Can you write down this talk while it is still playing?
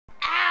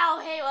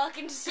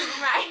welcome to Super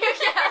Mario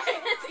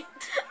Galaxy.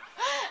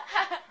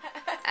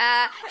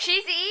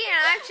 She's E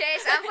and I'm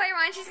Chase. I'm player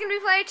 1. She's gonna be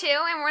player 2,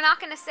 and we're not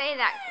gonna say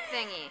that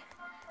thingy.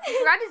 We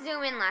forgot to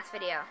zoom in last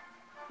video.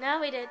 No,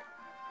 we did.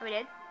 Oh, we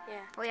did?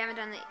 Yeah. Well, we haven't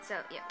done the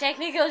yeah.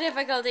 Technical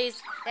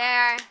difficulties.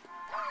 There.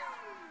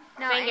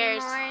 No,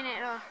 Fingers. More in it.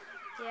 Oh,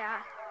 yeah.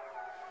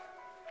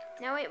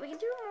 No, wait, we can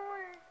do more.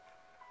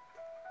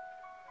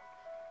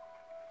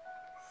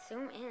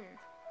 Zoom in.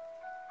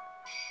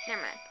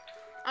 Never mind.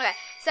 Okay,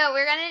 so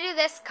we're gonna do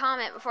this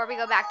comet before we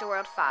go back to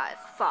World 5.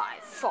 5.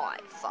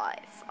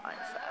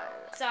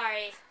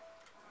 Sorry.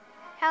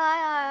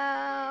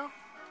 Hello.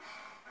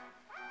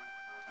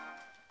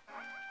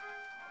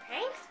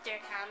 Prankster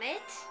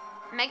Comet.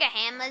 Mega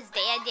Hammer's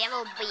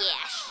Daredevil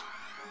Bash.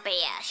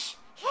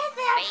 It's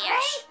a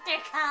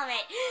Prankster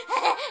Comet.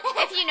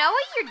 If you know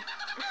what you're...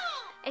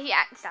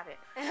 Stop it.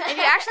 If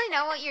you actually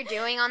know what you're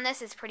doing on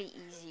this, it's pretty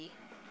easy.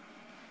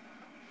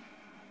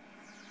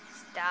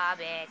 Stop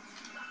it.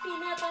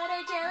 Peanut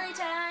butter jelly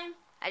time.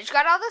 I just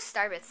got all the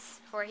star bits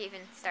before he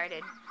even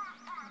started.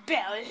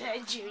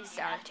 Juice.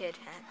 Started.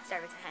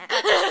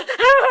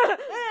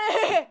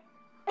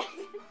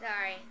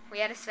 Sorry, we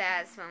had a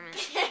spaz moment.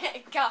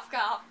 Cough,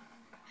 cough.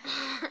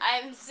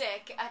 I'm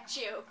sick.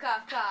 Achoo.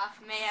 Cough,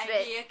 cough. May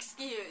Spit. I be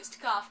excused?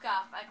 Cough,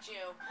 cough.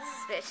 Achoo.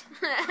 Spit.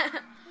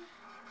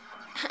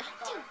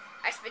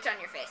 I spit on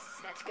your face.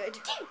 That's good.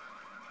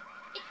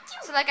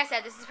 So like I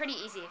said, this is pretty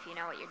easy if you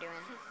know what you're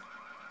doing.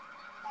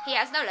 He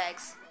has no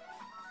legs.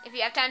 If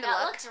you have time to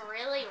That look. looks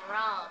really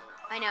wrong.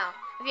 I know.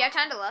 If you have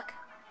time to look,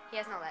 he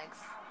has no legs.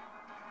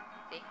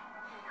 See?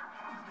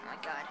 Oh my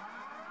god.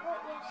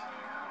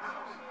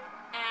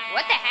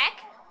 What the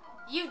heck?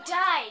 You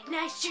died.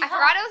 Nice job. I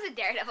forgot it was a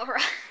daredevil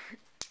run.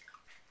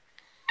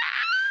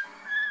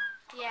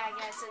 Yeah,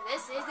 guys, so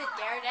this is a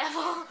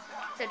daredevil.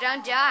 So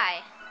don't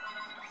die.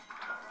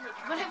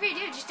 Whatever you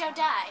do, just don't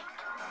die.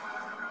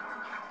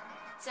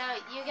 So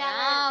you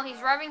gotta... No,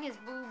 he's rubbing his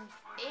boobs.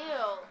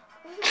 Ew.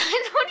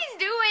 That's what he's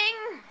doing.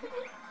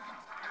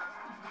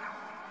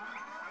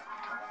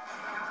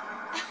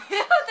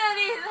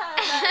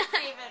 That's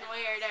even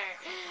weirder.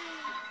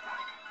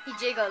 He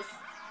jiggles.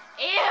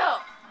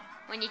 Ew.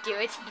 When you do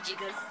it, he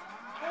jiggles.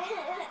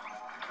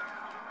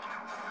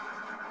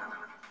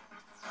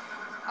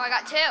 Oh, I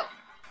got 2.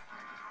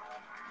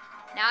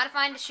 Now to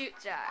find a shoot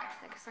star,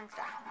 like a sling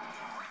star.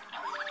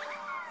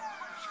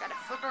 Just gotta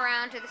flip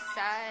around to the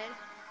side.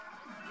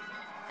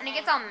 And he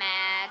gets all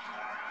mad.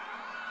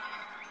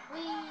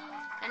 Whee.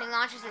 And he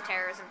launches the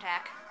terrorism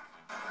attack.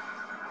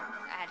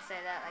 I had to say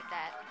that like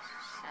that.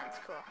 Sounds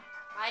cool.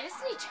 Why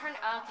doesn't he turn...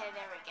 Okay,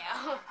 there we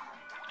go.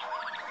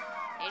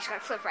 And you just gotta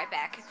flip right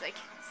back. It's like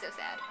so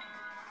sad.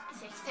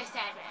 It's like so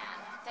sad,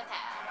 man. So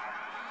sad.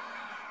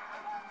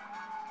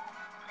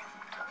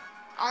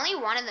 Only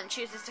one of them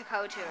chooses to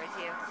go towards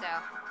you, so.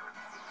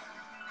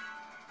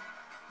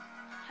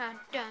 Dun,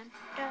 dun,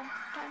 dun,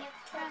 dun,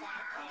 dun.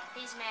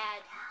 He's mad.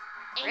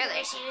 Anger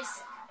Really?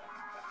 issues.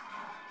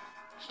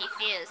 He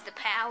feels the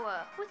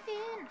power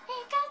within.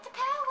 He got the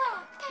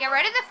power. Get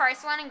rid of the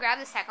first one and grab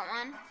the second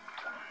one.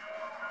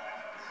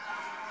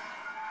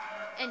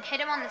 And hit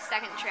him on the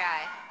second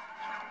try.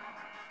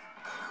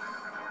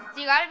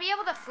 So you gotta be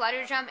able to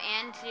flutter jump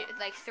and to,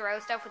 like, throw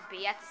stuff with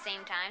B at the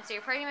same time. So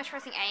you're pretty much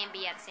pressing A and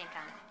B at the same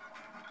time.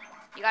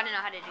 You gotta know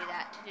how to do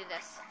that, to do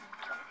this.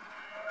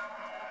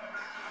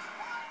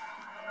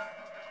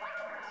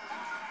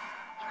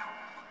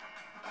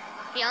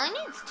 He only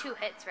needs 2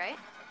 hits, right?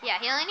 Yeah,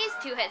 he only needs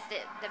 2 hits,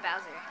 the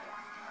Bowser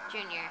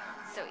Jr.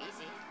 It's so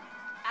easy.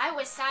 I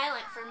was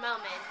silent for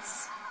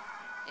moments.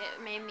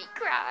 It made me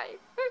cry.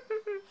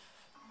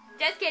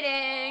 Just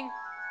kidding.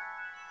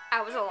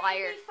 I was a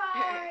liar.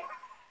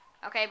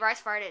 Okay,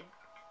 Bryce farted.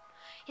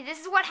 Hey, this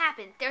is what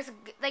happened. There's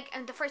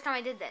the first time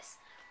I did this.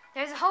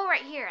 There's a hole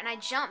right here, and I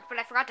jumped, but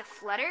I forgot to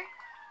flutter.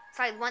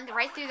 So I went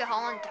right through the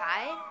hole and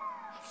died.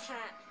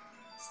 Sad.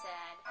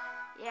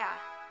 Yeah.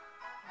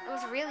 It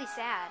was really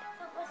sad.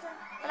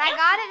 But I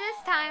got it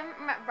this time.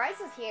 Bryce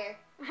was here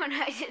when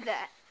I did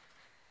that.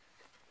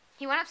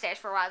 He went upstairs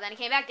for a while, then he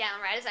came back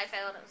down right as I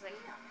failed. I was like,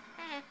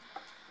 eh.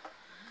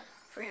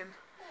 For him.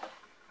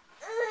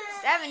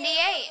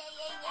 78.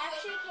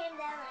 Actually came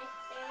down like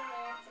 30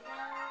 minutes ago.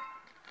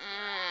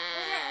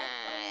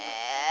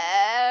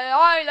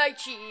 I like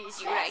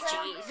cheese, you like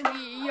cheese.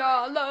 We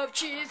all love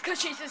cheese, cause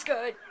cheese is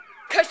good.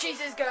 Cause cheese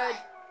is good.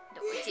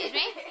 Excuse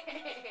me?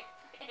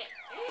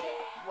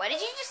 What did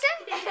you just say?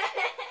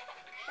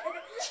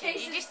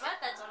 Jesus, what?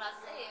 That's what I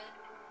said.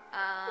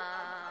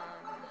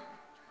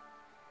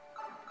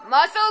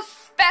 Muscle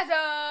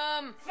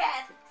spasm!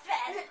 Fast.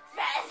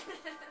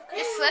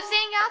 The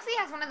Slipsand Galaxy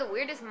has one of the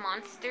weirdest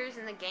monsters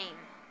in the game.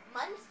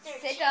 Monster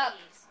Sit cheese. up.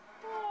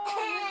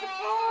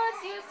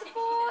 Oh, use the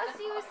force.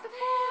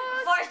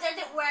 Force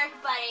doesn't work,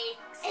 buddy.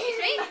 Excuse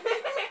me?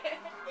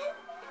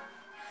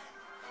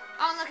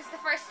 Oh, look, it's the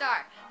first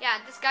star. Yeah,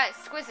 this guy is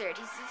Squizzard.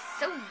 He's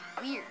so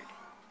weird.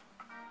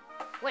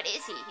 What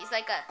is he? He's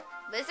like a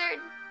lizard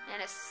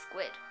and a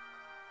squid.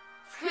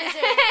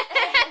 Squizzard.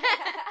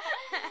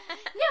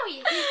 No,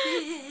 you.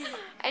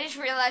 I just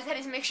realized that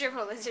it's a mixture of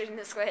a lizard and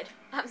a squid.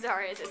 I'm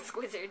sorry, it's a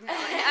squizzard. No,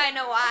 I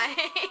know why.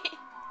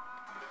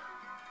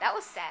 That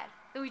was sad.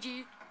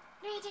 Luigi.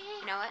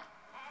 You know what?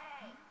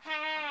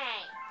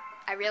 Hey.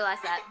 I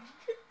realized that.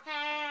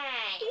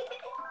 Hey.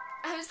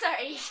 I'm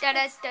sorry. Da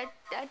da da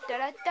da da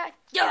da da.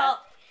 Yo.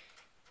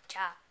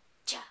 Cha.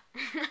 Cha.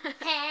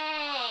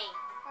 Hey.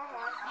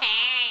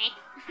 Hey.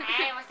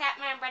 Hey, what's up,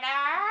 my brother?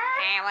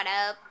 Hey, what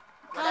up?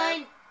 What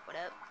Coin. up? What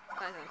up?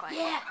 Coin, coin, coin.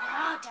 Yeah.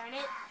 Oh, darn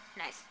it.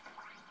 Nice.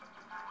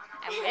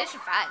 I would have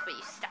survived, but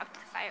you stopped the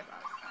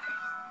fireballs.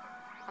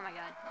 Oh my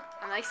god.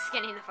 I'm like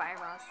skinning the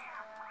fireballs.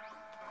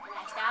 Can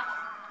I stop?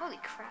 Holy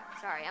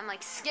crap. Sorry, I'm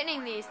like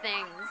skinning these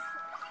things.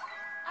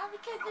 Oh,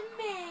 because of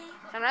me.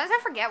 Sometimes I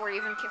forget we're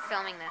even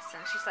filming this,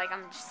 and it's just like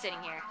I'm just sitting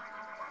here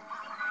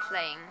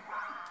playing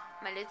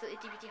my little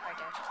itty bitty heart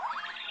out.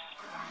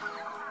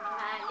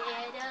 My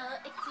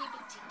little itty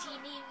bitty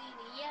teeny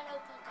weeny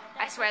yellow polka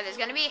dot. I swear, there's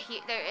gonna be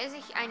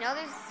I know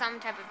there's some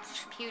type of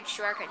huge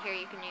shortcut here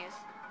you can use.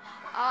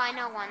 Oh, I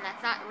know one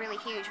that's not really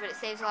huge, but it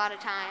saves a lot of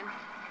time,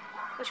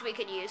 which we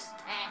could use.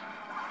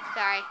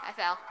 Sorry, I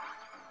fell.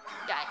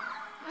 Died.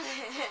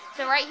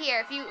 So right here,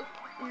 if you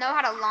know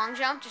how to long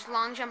jump, just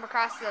long jump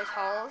across those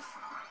holes.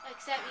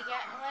 Except you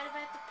get, what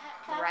about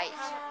the Right.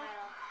 comet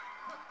medal?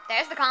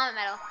 There's the comet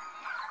medal.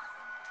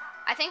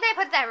 I think they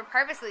put that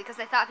purposely because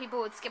they thought people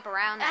would skip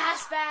around that.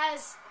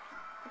 Spaz.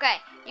 Okay,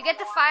 you get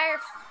the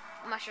fire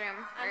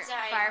mushroom, I'm or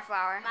sorry. fire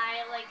flower.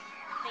 My,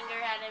 finger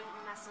had a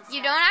muscle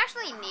You spaz. don't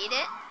actually need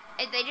it.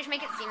 They just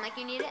make it seem like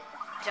you need it.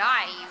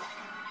 Die, you.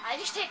 I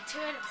just take two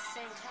at the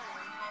same time.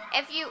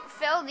 If you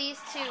fill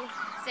these two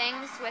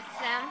things with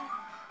them,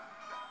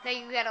 then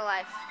you get a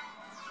life.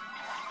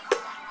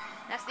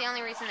 That's the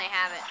only reason they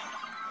have it.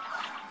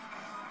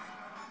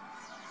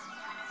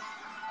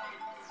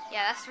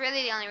 Yeah, that's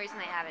really the only reason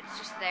they have it. It's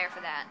just there for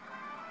that.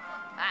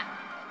 Ah.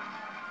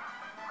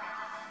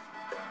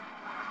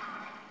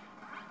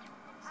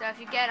 So if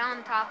you get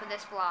on top of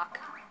this block,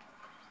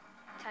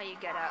 that's how you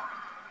get up.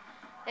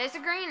 There's a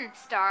green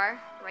star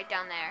right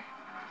down there.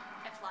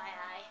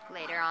 FYI.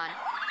 Later on.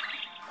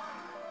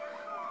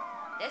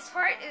 This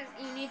part is,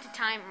 you need to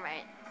time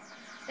right.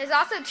 There's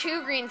also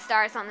 2 green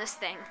stars on this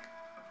thing.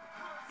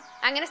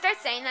 I'm gonna start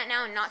saying that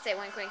now and not say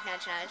wink wink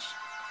nudge nudge.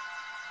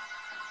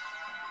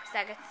 Cause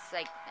that gets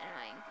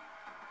annoying.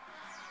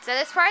 So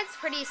this part's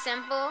pretty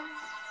simple,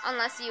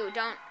 unless you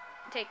don't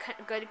take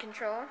good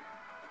control.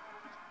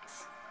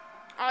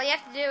 All you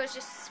have to do is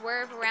just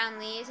swerve around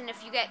these, and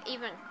if you get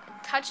even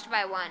touched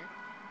by one,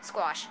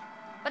 squash.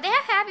 But they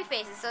have happy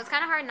faces, so it's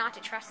kind of hard not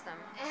to trust them.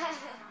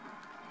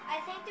 I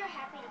think they're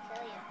happy to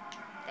kill you.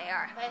 They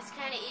are. But it's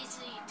kind of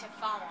easy to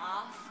fall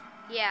off.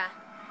 Yeah.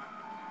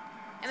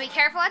 And be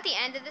careful at the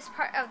end of this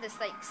part of this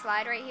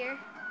slide right here,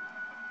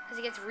 because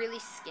it gets really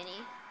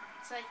skinny.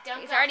 So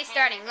don't. It's go already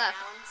starting. hanging Look.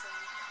 down,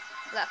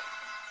 so. Look.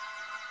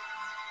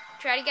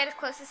 Try to get as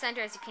close to the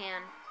center as you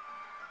can,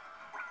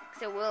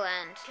 because it will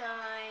end.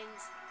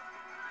 Coins.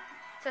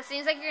 So it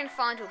seems like you're gonna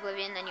fall into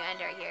oblivion, then you end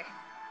right here.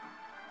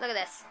 Look at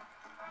this.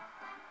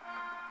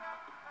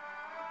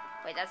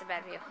 Wait, that's a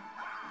bad view.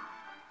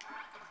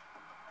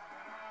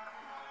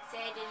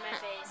 Say it in my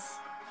face.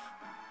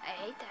 I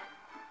hate that.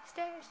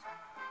 Stairs.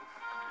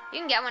 You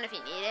can get one if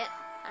you need it.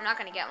 I'm not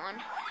gonna get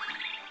one.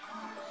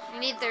 You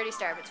need 30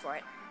 star bits for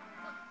it.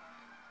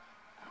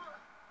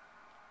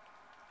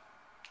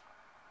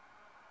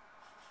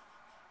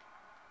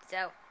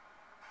 So.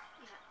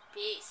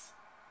 Peace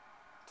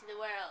to the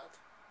world.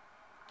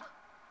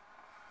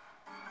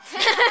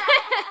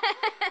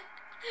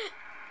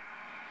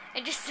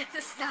 It just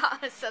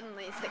stop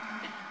suddenly. It's like,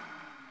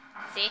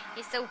 see,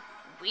 he's so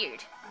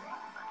weird.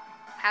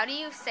 How do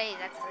you say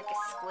that's like a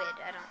squid?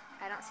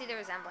 I don't see the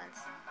resemblance.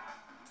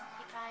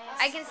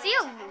 I can see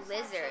a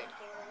lizard.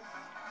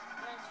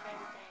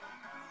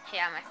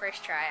 Yeah, my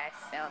first try, I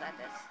failed at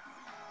this.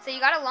 So you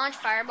gotta launch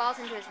fireballs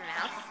into his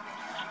mouth.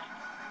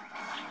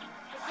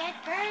 But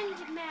that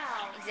burned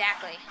mouth.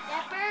 Exactly.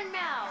 That burned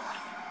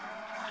mouth.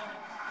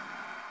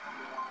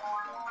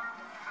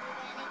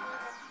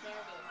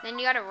 Then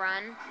you gotta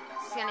run.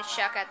 He's gonna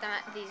chuck at them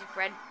these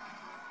red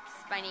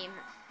spiny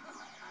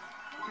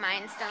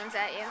mine stones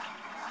at you.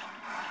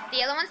 The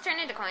yellow ones turn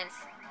into coins.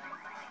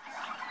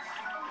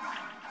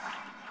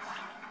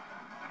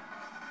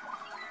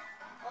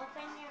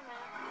 Open your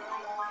mouth.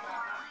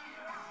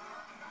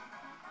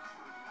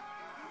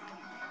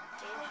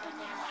 Open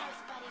your mouth,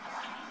 buddy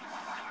boy.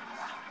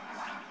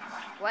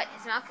 What?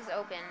 His mouth is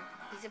open.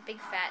 He's a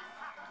big fat.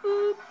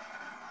 Boop.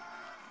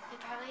 He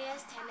probably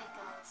has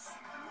tentacles.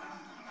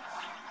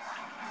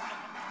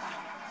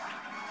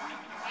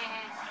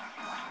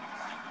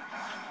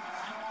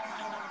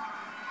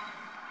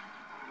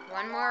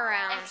 One more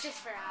round. Extras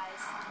for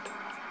eyes.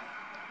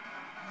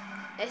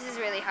 This is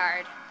really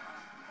hard.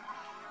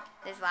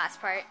 This last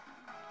part.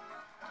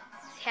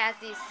 He has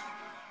these,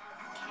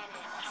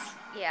 Cannons.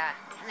 yeah,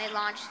 and they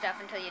launch stuff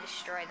until you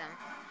destroy them.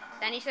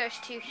 Then he throws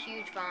 2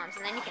 huge bombs,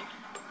 and then you can,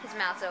 his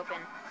mouth's open.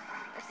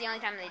 That's the only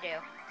time they do.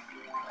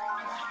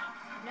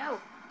 No.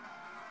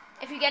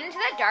 If you get into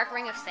that dark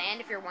ring of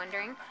sand, if you're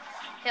wondering,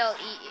 he'll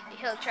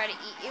try to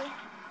eat you.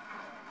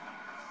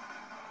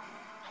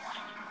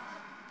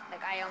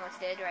 Like I almost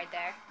did right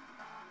there.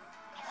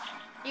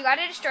 You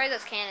gotta destroy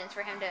those cannons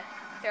for him to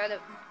throw the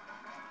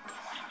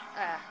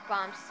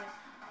bombs to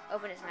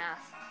open his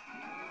mouth.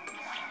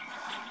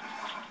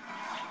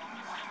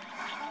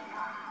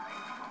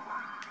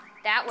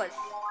 That was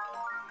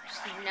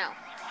just no.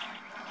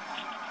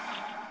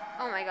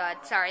 Oh my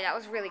god, sorry, that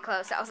was really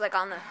close. That was like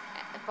on the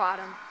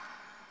bottom.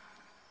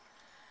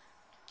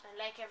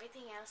 Like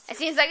everything else. It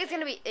seems like it's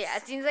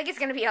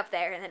gonna be up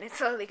there, and then it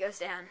slowly goes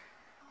down.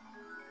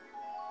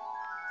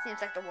 Seems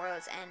like the world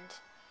has ended.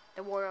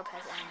 The world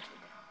has ended.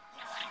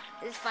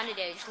 This is fun to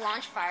do. You just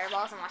launch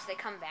fireballs and watch they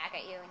come back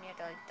at you, and you have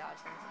to like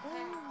dodge them.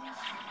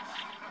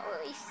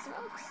 Holy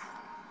smokes!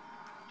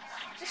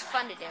 Just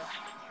fun to do.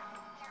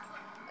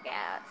 Look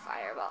at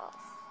fireballs.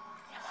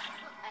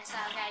 I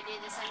saw a guy do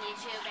this on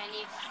YouTube, and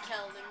he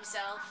killed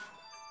himself.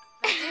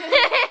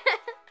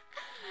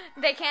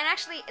 They can't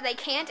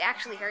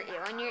actually hurt you,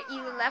 and you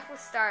left with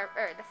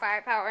the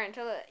firepower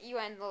until you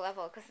end the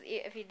level. Because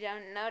if you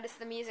don't notice,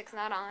 the music's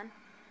not on.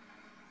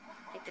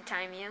 Like to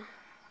time you.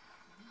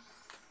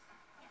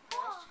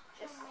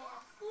 He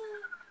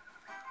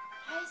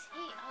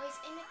was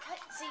in a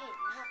cutscene,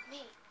 not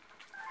me.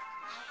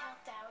 I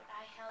helped out.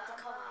 I held a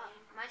coin.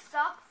 My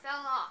sock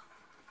fell off.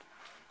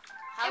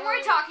 And How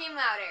we're talking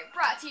louder.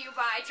 Brought to you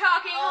by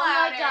Talking Louder.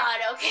 Oh my god,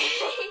 okay.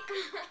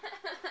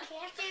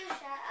 Can't you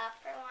shut up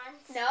for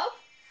once? Nope.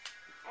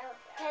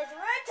 Because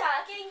we're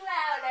talking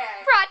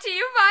louder. Brought to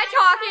you by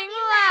Talking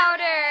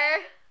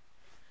Louder.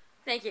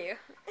 Thank you.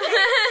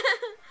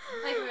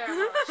 Thank you very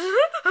much.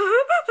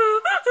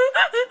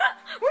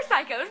 We're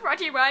psychos. Brought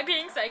to you by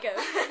being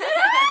psychos.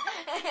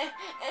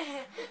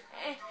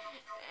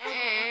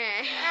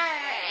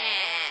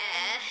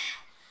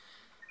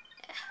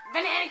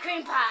 Banana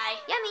cream pie.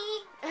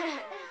 Yummy.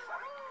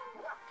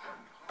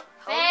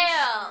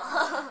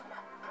 Fail.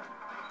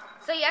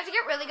 So you have to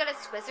get really good at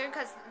Squizzard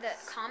because the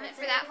comet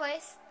for that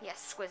place.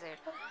 Yes, Squizzard.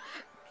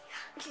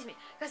 Excuse me.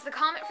 Because the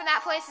comet for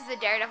that place is the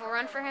Daredevil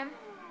run for him.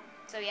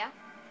 So yeah.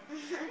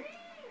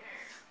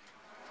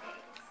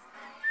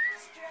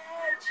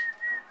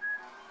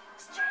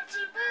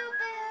 Stretchy boo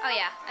boo. Oh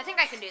yeah. I think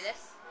I can do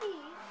this.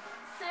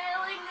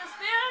 Sailing the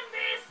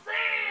Slipsand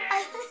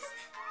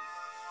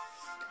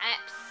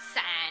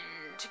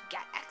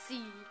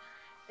Galaxy.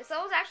 This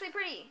level's actually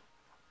pretty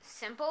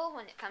simple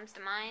when it comes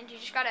to mind. You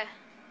just gotta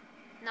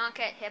not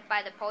get hit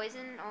by the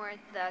poison or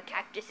the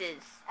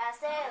cactuses. A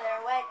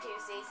sailor went to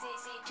sea,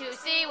 To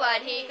see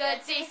what he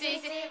could see,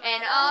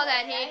 and all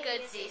that he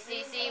could see,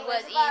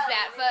 was Eve's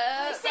fat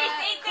foot.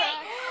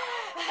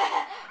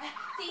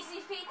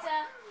 CC's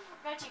Pizza.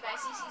 Brought to you by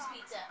CC's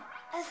Pizza.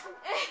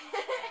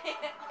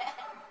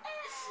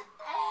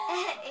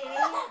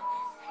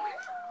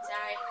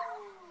 Sorry.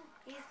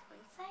 He's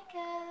going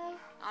psycho.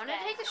 I'm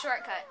gonna take the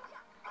shortcut.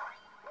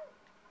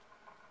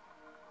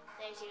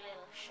 There's your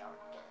little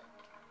shortcut.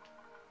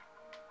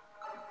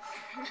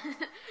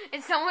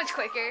 It's so much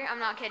quicker. I'm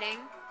not kidding.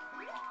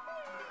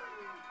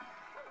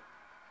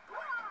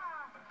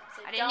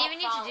 So I didn't even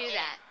need to fall do in.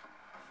 that.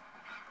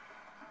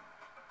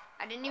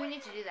 I didn't even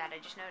need to do that. I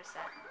just noticed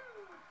that.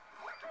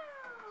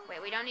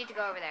 Wait, we don't need to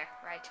go over there,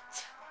 right?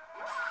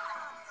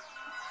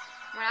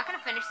 We're not gonna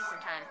finish this in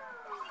time.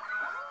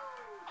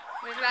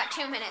 There's about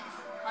 2 minutes.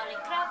 Holy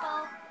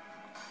crappo.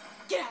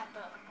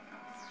 Grappo.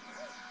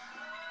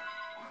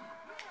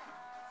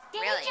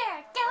 Really?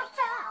 Danger, don't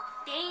fall.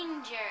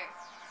 Danger.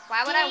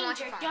 Why would I want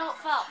to Danger, fall? don't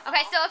fall.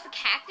 Okay, so if a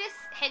cactus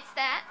hits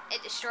that,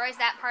 it destroys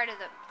that part of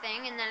the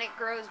thing, and then it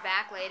grows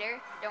back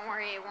later. Don't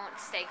worry, it won't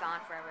stay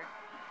gone forever.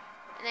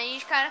 And then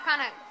you just kind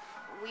of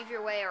weave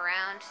your way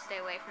around, stay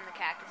away from the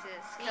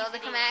cactuses. Kill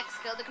the comex,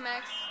 kill the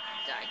comex.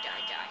 Die,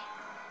 die, die.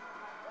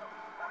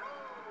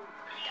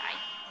 Die.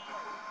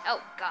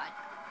 Oh, God.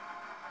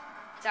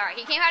 Sorry,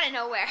 he came out of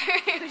nowhere.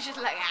 It was just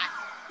like, ah.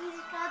 He's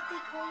got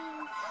the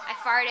coin. I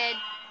farted.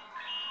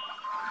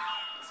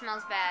 It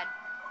smells bad.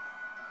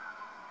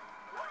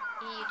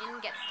 You didn't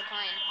get the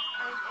coin.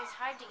 It's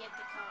hard to get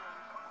the coin.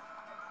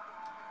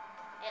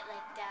 It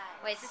like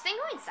dies. Wait, is this thing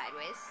going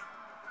sideways?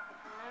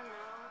 I don't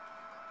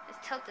know. It's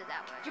tilted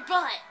that way. Your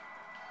butt.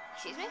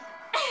 Excuse me?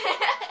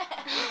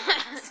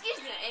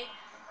 Excuse me.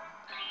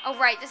 Oh,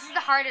 right, this is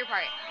the harder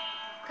part.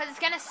 Because it's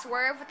going to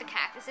swerve with the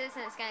cactuses,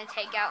 and it's going to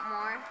take out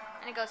more,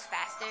 and it goes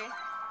faster.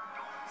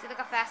 See, look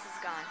how fast it's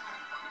going.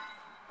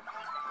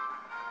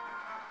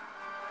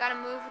 Gotta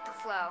move with the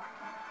flow.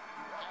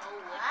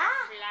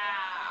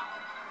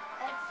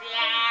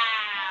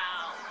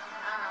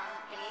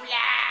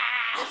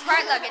 This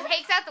part, look, it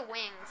takes out the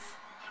wings.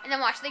 And then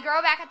watch, they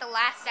grow back at the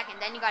last second,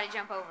 then you gotta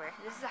jump over.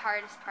 This is the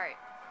hardest part.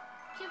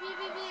 Pew, pew,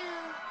 pew, pew.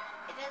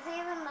 It doesn't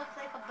even look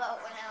like a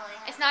boat when Ellie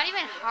has It's not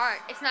even hard.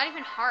 It's not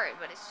even hard,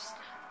 but it's just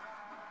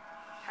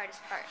hardest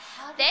part.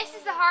 This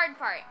is the hard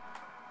part.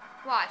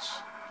 Watch.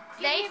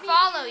 They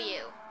follow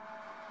you.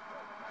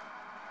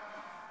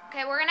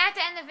 Okay, we're gonna have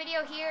to end the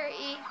video here,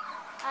 E.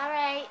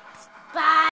 Alright. Bye.